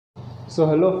So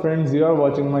hello friends, you are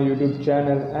watching my YouTube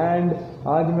channel and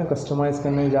आज मैं customise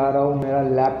करने जा रहा हूँ मेरा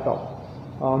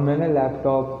लैपटॉप। मैंने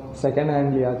लैपटॉप सेकेंड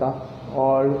हैंड लिया था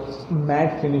और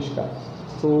मैट फिनिश का,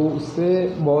 तो उससे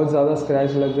बहुत ज़्यादा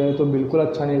स्क्रैच लग गए, तो बिल्कुल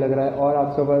अच्छा नहीं लग रहा है। और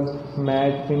आपके पास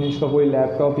मैट फिनिश का कोई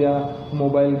लैपटॉप या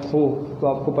मोबाइल हो तो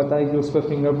आपको पता है कि उस पर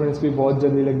फिंगरप्रिंट्स भी बहुत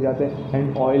जल्दी लग जाते हैं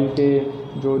एंड ऑयल के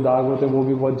जो दाग होते हैं वो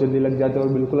भी बहुत जल्दी लग जाते हैं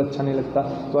और बिल्कुल अच्छा नहीं लगता।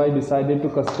 तो I decided to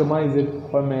customise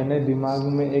it और मैंने दिमाग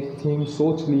में एक थीम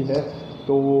सोच ली है,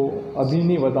 तो अभी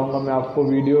नहीं बताऊंगा मैं आपको।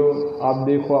 वीडियो आप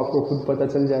देखो, आपको खुद पता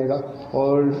चल जाएगा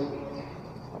और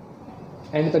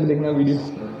एंड तक देखना video.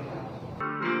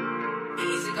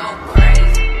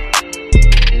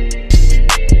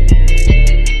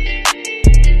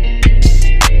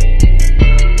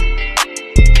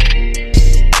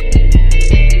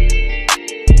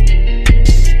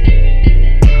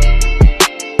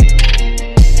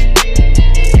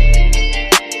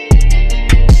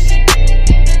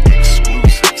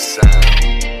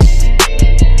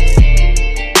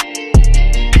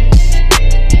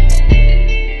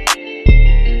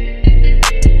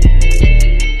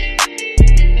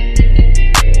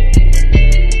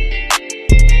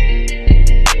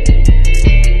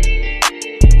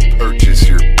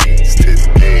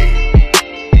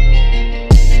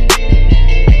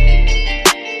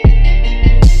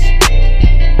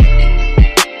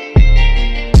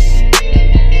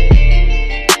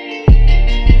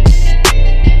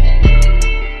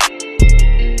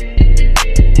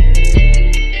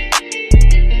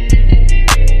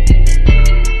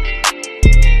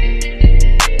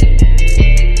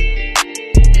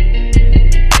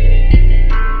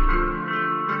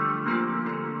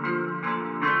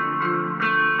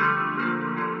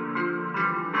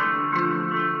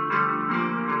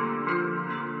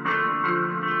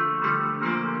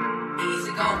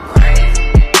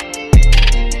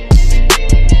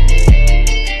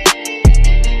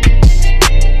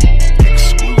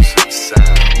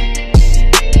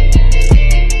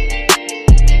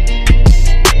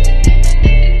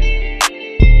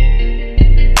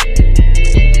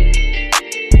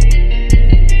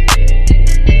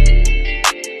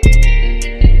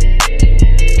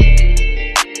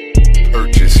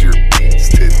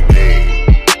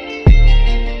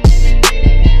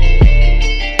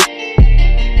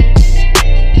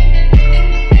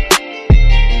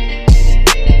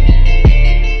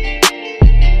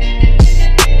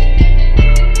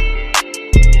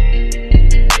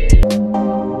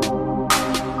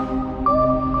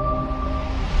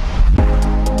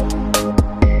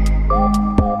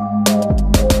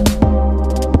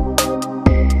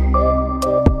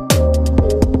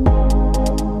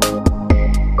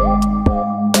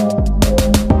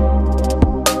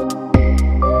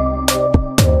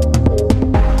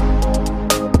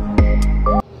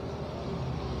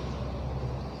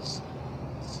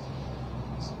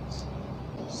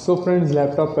 So friends,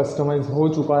 laptop customise हो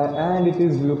चुका है and it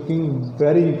is looking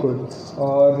very good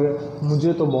और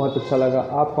मुझे तो बहुत अच्छा लगा।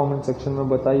 आप कमेंट सेक्शन में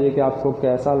बताइए कि आपको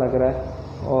कैसा लग रहा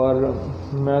है और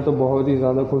मैं तो बहुत ही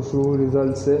ज़्यादा खुश हूँ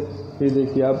रिज़ल्ट से। ये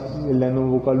देखिए, आप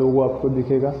लेनोवो का लोगो आपको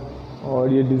दिखेगा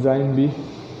और ये डिज़ाइन भी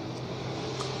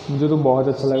मुझे तो बहुत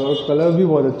अच्छा लगा और कलर भी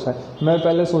बहुत अच्छा है। मैं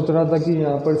पहले सोच रहा था कि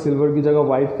यहाँ पर सिल्वर की जगह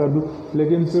वाइट कर दूँ,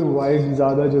 लेकिन फिर वाइट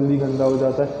ज़्यादा जल्दी गंदा हो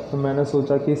जाता है, तो मैंने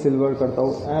सोचा कि सिल्वर करता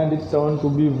हूँ and it turn to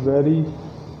be very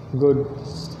good.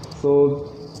 सो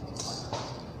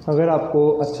अगर आपको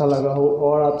अच्छा लगा हो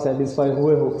और आप सेटिस्फाई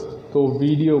हुए हो तो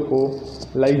वीडियो को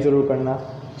लाइक ज़रूर करना,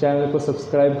 चैनल को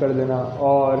सब्सक्राइब कर देना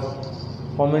और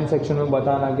कमेंट सेक्शन में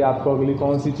बताना कि आपको अगली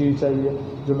कौन सी चीज़ चाहिए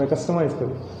जो मैं कस्टमाइज़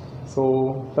करूँ। सो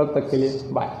तब तक के लिए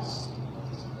बाय।